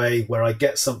particular way where I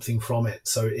get something from it.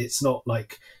 So it's not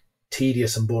like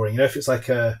tedious and boring. If it's like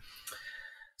a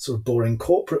sort of boring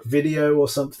corporate video or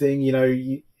something,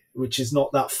 which is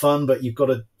not that fun, but you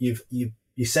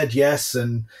said yes,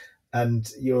 and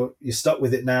you're stuck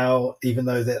with it now, even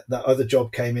though that other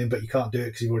job came in, but you can't do it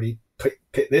because you've already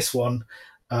picked this one.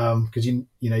 Because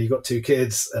you've got 2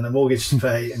 kids and a mortgage to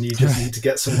pay, and you just need to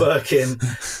get some work in.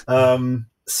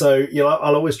 So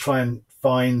I'll always try and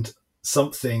find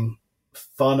something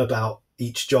fun about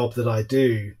each job that I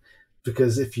do,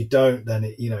 because if you don't,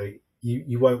 then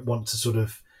you won't want to sort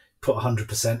of put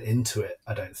 100% into it,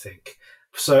 I don't think.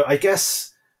 So I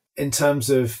guess in terms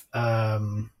of I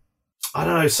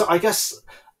don't know. So I guess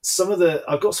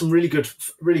I've got some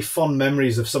really fond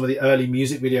memories of some of the early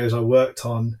music videos I worked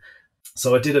on.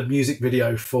 So I did a music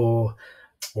video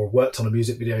worked on a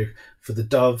music video for the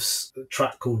Doves, a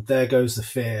track called There Goes the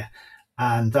Fear.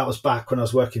 And that was back when I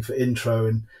was working for Intro.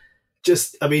 And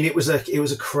it was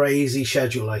a crazy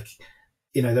schedule.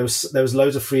 There was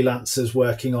loads of freelancers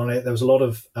working on it. There was a lot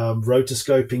of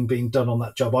rotoscoping being done on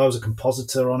that job. I was a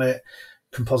compositor on it,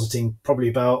 compositing probably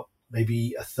about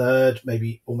maybe a third of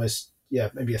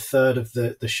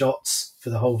the shots for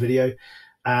the whole video.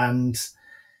 And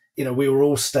we were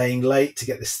all staying late to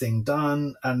get this thing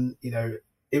done. And,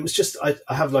 it was just, I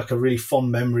have like a really fond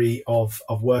memory of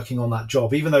working on that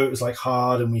job, even though it was like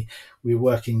hard and we were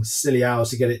working silly hours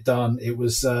to get it done. It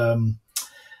was,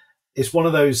 it's one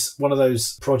of those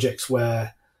projects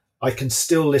where I can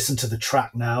still listen to the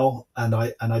track now and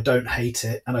I don't hate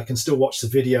it. And I can still watch the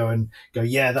video and go,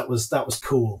 yeah, that was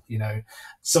cool.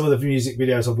 Some of the music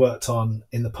videos I've worked on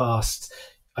in the past,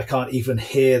 I can't even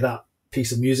hear that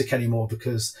piece of music anymore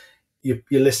because you're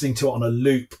listening to it on a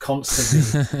loop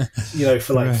constantly,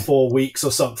 for like 4 weeks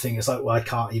or something. It's like, well, I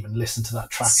can't even listen to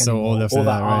that track anymore, or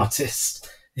that artist.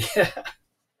 Yeah.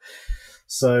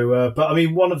 So, but I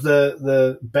mean, one of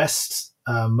the best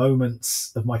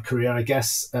moments of my career, I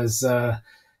guess, is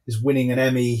winning an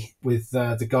Emmy with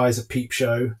the guys at Peep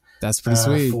Show. That's pretty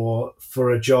sweet. For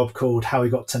a job called How We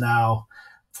Got to Now.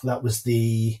 That was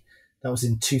in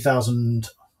 2000.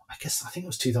 I think it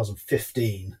was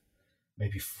 2015,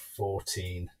 maybe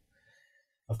 14.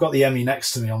 I've got the Emmy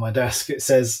next to me on my desk. It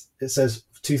says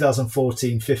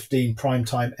 2014-15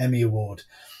 Primetime Emmy Award.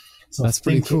 So that's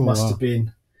pretty cool. It must have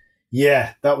been.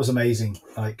 Yeah, that was amazing.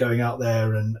 Like going out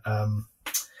there and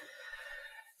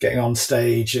getting on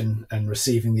stage and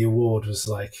receiving the award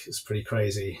it's pretty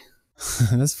crazy.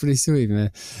 That's pretty sweet,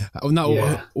 man.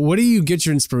 Now, what do you get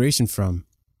your inspiration from?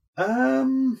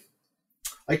 I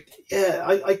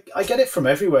get it from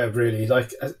everywhere, really.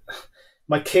 Like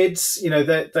my kids,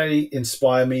 they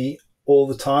inspire me all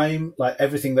the time. Like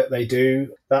everything that they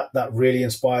do, that really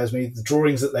inspires me. The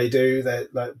drawings that they do, they're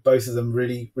like both of them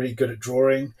really, really good at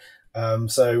drawing.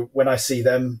 So when I see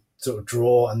them sort of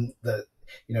draw and that,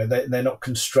 they're not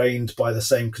constrained by the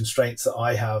same constraints that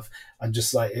I have, and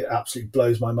just like it absolutely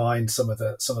blows my mind some of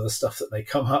the stuff that they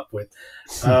come up with.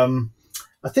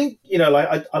 I think,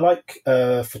 I like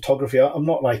photography. I'm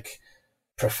not like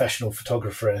professional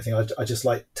photographer or anything. I just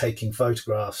like taking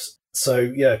photographs. So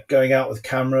yeah, going out with a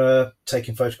camera,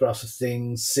 taking photographs of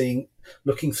things,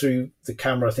 looking through the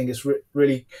camera. I think it's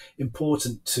really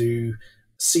important to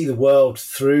see the world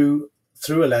through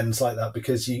a lens like that,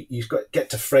 because you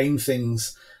get to frame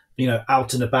things,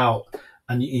 out and about,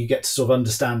 and you get to sort of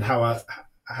understand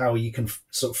how you can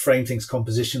sort of frame things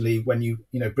compositionally when you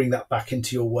bring that back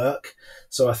into your work.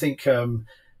 So I think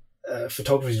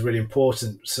photography is really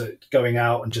important. So going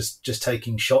out and just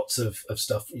taking shots of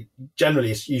stuff.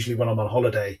 Generally, it's usually when I'm on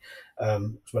holiday,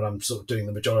 when I'm sort of doing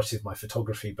the majority of my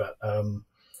photography. But and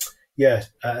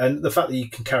the fact that you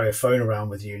can carry a phone around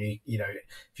with you, and you know,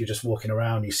 if you're just walking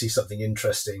around, you see something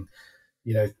interesting.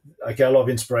 You know, I get a lot of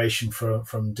inspiration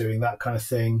from doing that kind of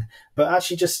thing. But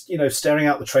actually, just staring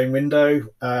out the train window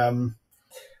when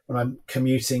I'm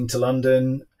commuting to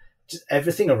London. Just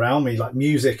everything around me, like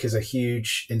music is a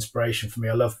huge inspiration for me.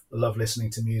 I love listening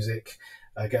to music.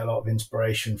 I get a lot of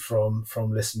inspiration from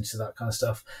listening to that kind of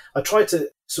stuff. I try to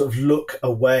sort of look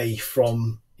away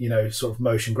from, sort of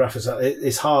motion graphics.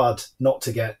 It's hard not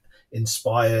to get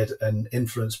inspired and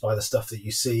influenced by the stuff that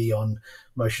you see on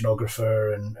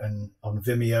Motionographer and on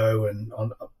Vimeo and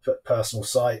on personal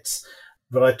sites.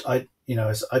 But I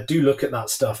do look at that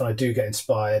stuff and I do get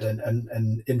inspired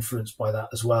and influenced by that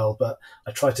as well. But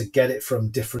I try to get it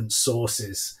from different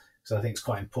sources. So I think it's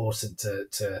quite important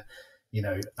to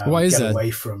Why is get that?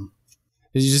 away from.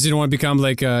 You just didn't want to become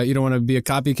like, you don't want to be a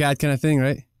copycat kind of thing,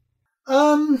 right?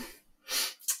 I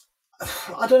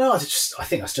don't know. I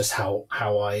think that's just how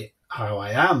I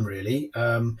am, really.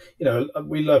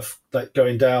 We love like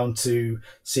going down to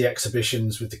see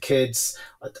exhibitions with the kids.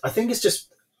 I think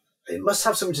it must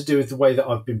have something to do with the way that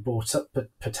I've been brought up,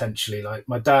 potentially. Like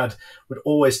my dad would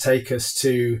always take us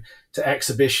to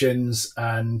exhibitions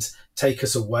and take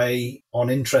us away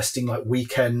on interesting like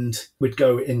weekend. We'd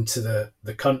go into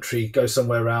the country, go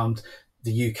somewhere around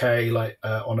the UK, like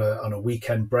on a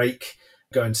weekend break,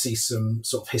 go and see some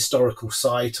sort of historical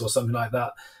site or something like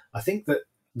that. I think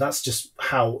that's just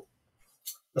how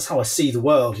I see the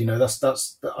world.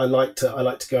 I like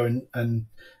to go and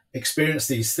experience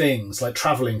these things. Like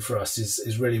traveling for us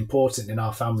is really important in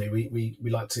our family. We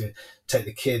like to take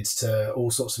the kids to all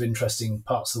sorts of interesting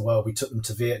parts of the world. We took them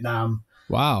to Vietnam.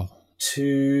 Wow.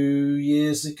 2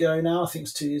 years ago now. I think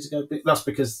it's 2 years ago. That's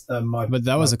because But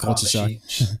that was a culture shock.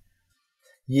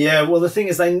 Yeah. Well, the thing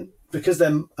is, because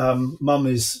their mum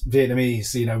is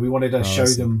Vietnamese, we wanted to show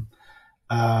them.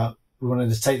 We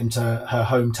wanted to take them to her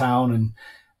hometown and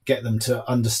get them to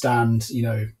understand,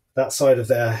 that side of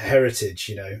their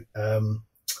heritage,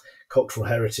 cultural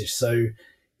heritage. So,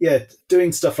 yeah,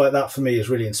 doing stuff like that for me is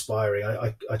really inspiring.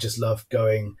 I just love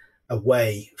going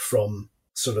away from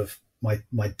sort of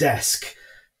my desk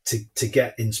to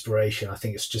get inspiration. I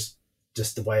think it's just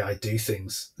the way I do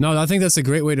things. No, I think that's a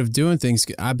great way of doing things.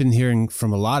 I've been hearing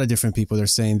from a lot of different people. They're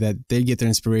saying that they get their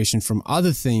inspiration from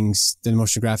other things than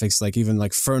motion graphics, like even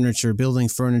like furniture, building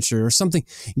furniture or something,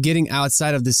 getting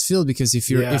outside of this field. Because if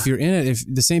you're in it, if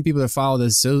the same people that follow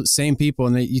the same people,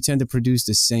 and you tend to produce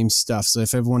the same stuff. So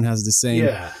if everyone has the same,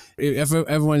 if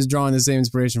everyone is drawing the same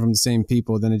inspiration from the same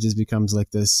people, then it just becomes like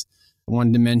this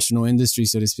one-dimensional industry,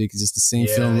 so to speak. It's just the same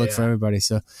film look for everybody.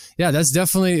 So yeah, that's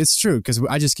definitely, it's true, because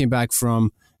I just came back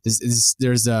from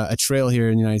there's a trail here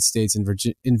in the United States in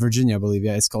Virginia, I believe.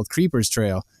 Yeah, it's called Creepers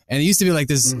Trail, and it used to be like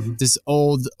this this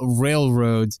old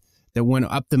railroad that went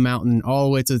up the mountain all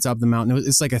the way to the top of the mountain.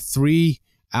 It's like a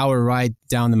 3-hour ride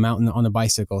down the mountain on a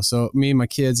bicycle. So me and my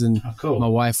kids and my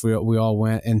wife, we all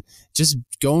went, and just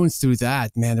going through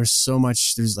that, man, there's so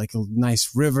much. There's like a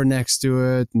nice river next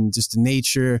to it, and just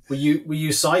nature. Were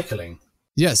you cycling?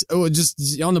 Yes. Oh,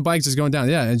 just on the bike, just going down.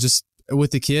 Yeah, and just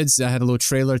with the kids, I had a little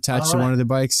trailer attached to one of the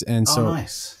bikes, and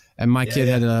nice. And my kid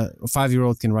had a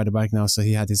 5-year-old can ride a bike now, so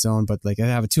he had his own. But like I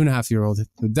have a 2.5-year-old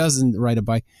who doesn't ride a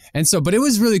bike, and so. But it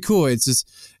was really cool. It's just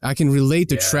I can relate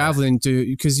to traveling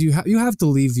because you have to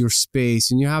leave your space,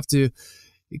 and you have to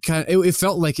it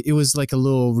felt like it was like a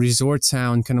little resort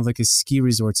town, kind of like a ski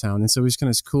resort town, and so it was kind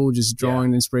of cool, just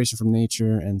drawing inspiration from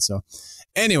nature. And so,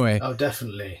 anyway. Oh,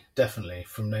 definitely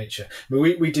from nature. But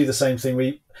we do the same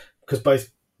thing. Because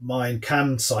both mine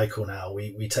can cycle now.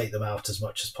 We take them out as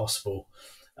much as possible.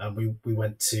 We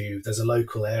went to, there's a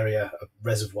local area, a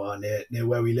reservoir near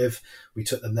where we live. We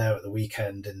took them there at the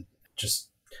weekend and just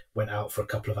went out for a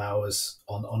couple of hours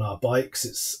on our bikes.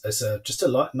 It's just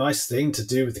a nice thing to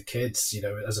do with the kids,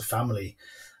 as a family.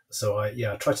 So I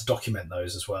try to document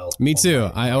those as well. Me too.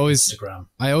 I always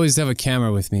have a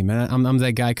camera with me, man. I'm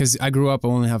that guy, because I grew up, I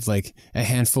only have like a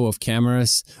handful of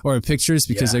cameras or pictures,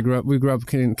 because we grew up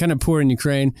kind of poor in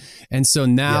Ukraine. And so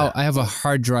now I have a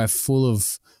hard drive full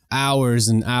of hours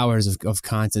and hours of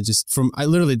content. I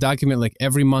literally document, like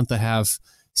every month I have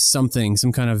some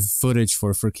kind of footage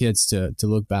for kids to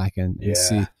look back and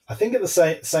see. I think at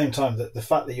the same time that the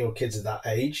fact that your kids are that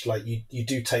age, like you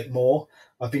do take more.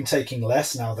 I've been taking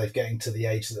less now. They're getting to the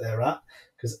age that they're at,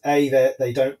 because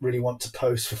they don't really want to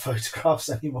pose for photographs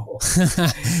anymore.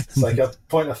 It's like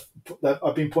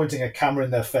I've been pointing a camera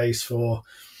in their face for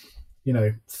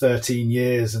 13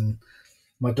 years, and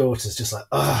my daughter's just like,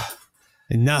 oh,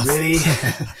 enough. really?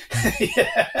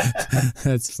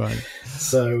 That's fun.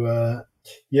 So,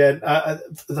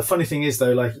 the funny thing is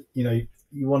though, like, you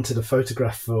wanted a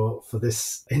photograph for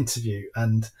this interview,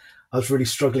 and I was really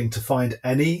struggling to find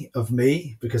any of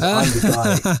me because I'm the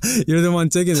guy. You're the one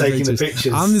taking the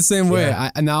pictures. I'm the same way.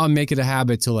 Yeah. Now I make it a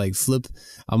habit to like flip.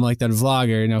 I'm like that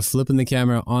vlogger, flipping the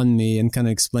camera on me and kind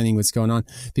of explaining what's going on,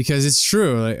 because it's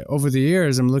true. Like, over the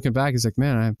years, I'm looking back. It's like,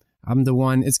 man, I'm the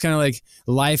one. It's kind of like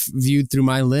life viewed through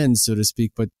my lens, so to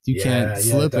speak. But you can't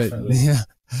flip it. Yeah.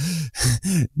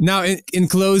 Now, in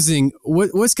closing,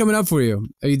 what's coming up for you?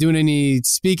 Are you doing any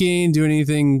speaking? Doing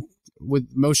anything with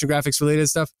motion graphics related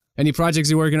stuff? Any projects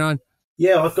you're working on?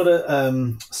 Yeah, I've got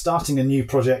starting a new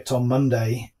project on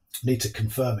Monday. I need to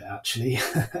confirm it actually,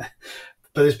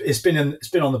 but it's been on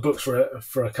the books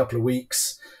for a couple of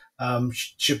weeks.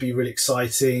 Should be really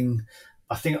exciting.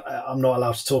 I think I'm not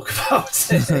allowed to talk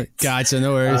about it. Gotcha,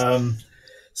 no worries.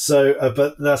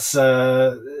 But that's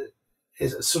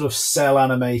it's a sort of cell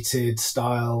animated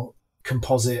style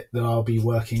composite that I'll be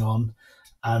working on,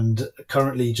 and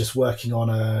currently just working on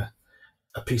a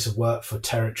piece of work for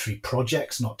Territory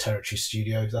Projects, not Territory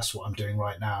Studios. That's what I'm doing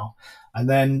right now. And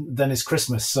then it's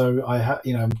Christmas. So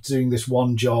I'm doing this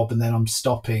one job, and then I'm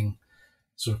stopping,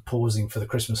 sort of pausing for the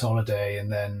Christmas holiday.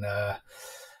 And then I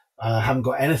haven't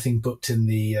got anything booked in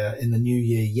the new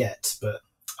year yet, but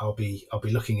I'll be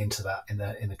looking into that in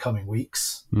the coming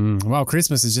weeks. Wow,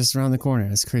 Christmas is just around the corner.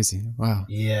 That's crazy. Wow.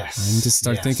 Yes. I need to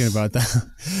start thinking about that.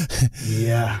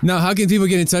 Yeah. Now, how can people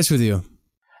get in touch with you?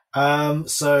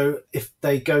 So if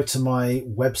they go to my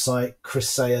website,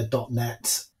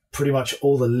 chrissayer.net, pretty much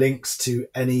all the links to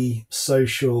any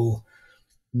social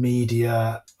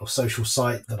media or social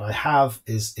site that I have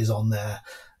is on there.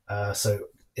 So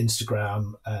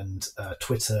Instagram and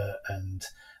Twitter and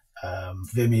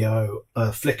Vimeo,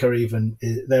 Flickr even,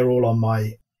 they're all on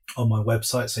my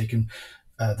website. So you can,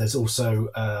 there's also,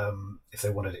 if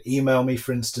they wanted to email me,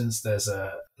 for instance, there's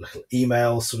a little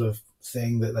email sort of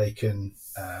thing that they can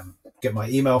get my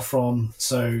email from.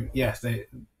 So yeah,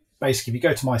 basically, if you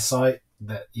go to my site,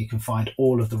 that you can find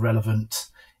all of the relevant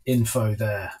info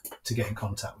there to get in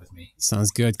contact with me.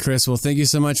 Sounds good, Chris. Well, thank you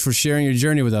so much for sharing your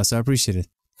journey with us. I appreciate it.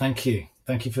 Thank you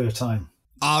for your time.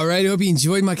 All right, I hope you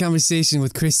enjoyed my conversation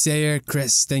with Chris Sayer.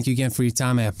 Chris, thank you again for your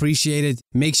time. I appreciate it.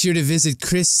 Make sure to visit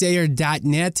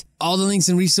chrissayer.net. All the links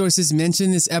and resources mentioned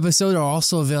in this episode are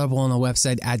also available on the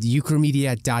website at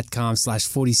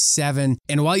ucromedia.com/47.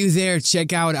 And while you're there,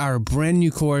 check out our brand new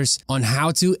course on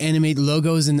how to animate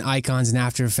logos and icons in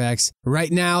After Effects.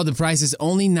 Right now, the price is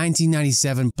only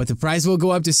 $19.97, but the price will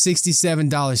go up to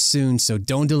 $67 soon. So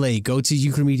don't delay. Go to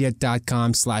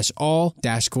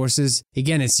ucromedia.com/all-courses.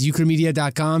 Again, it's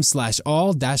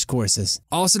ucromedia.com/all-courses.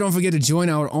 Also, don't forget to join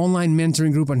our online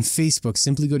mentoring group on Facebook.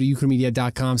 Simply go to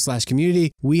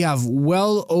ucromedia.com/community. We have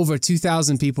well over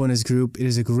 2,000 people in this group. It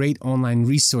is a great online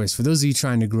resource for those of you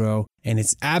trying to grow, and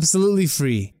it's absolutely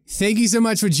free. Thank you so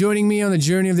much for joining me on the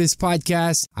journey of this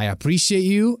podcast. I appreciate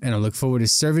you, and I look forward to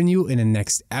serving you in the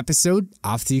next episode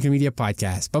of the Ucromedia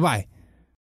Podcast. Bye-bye.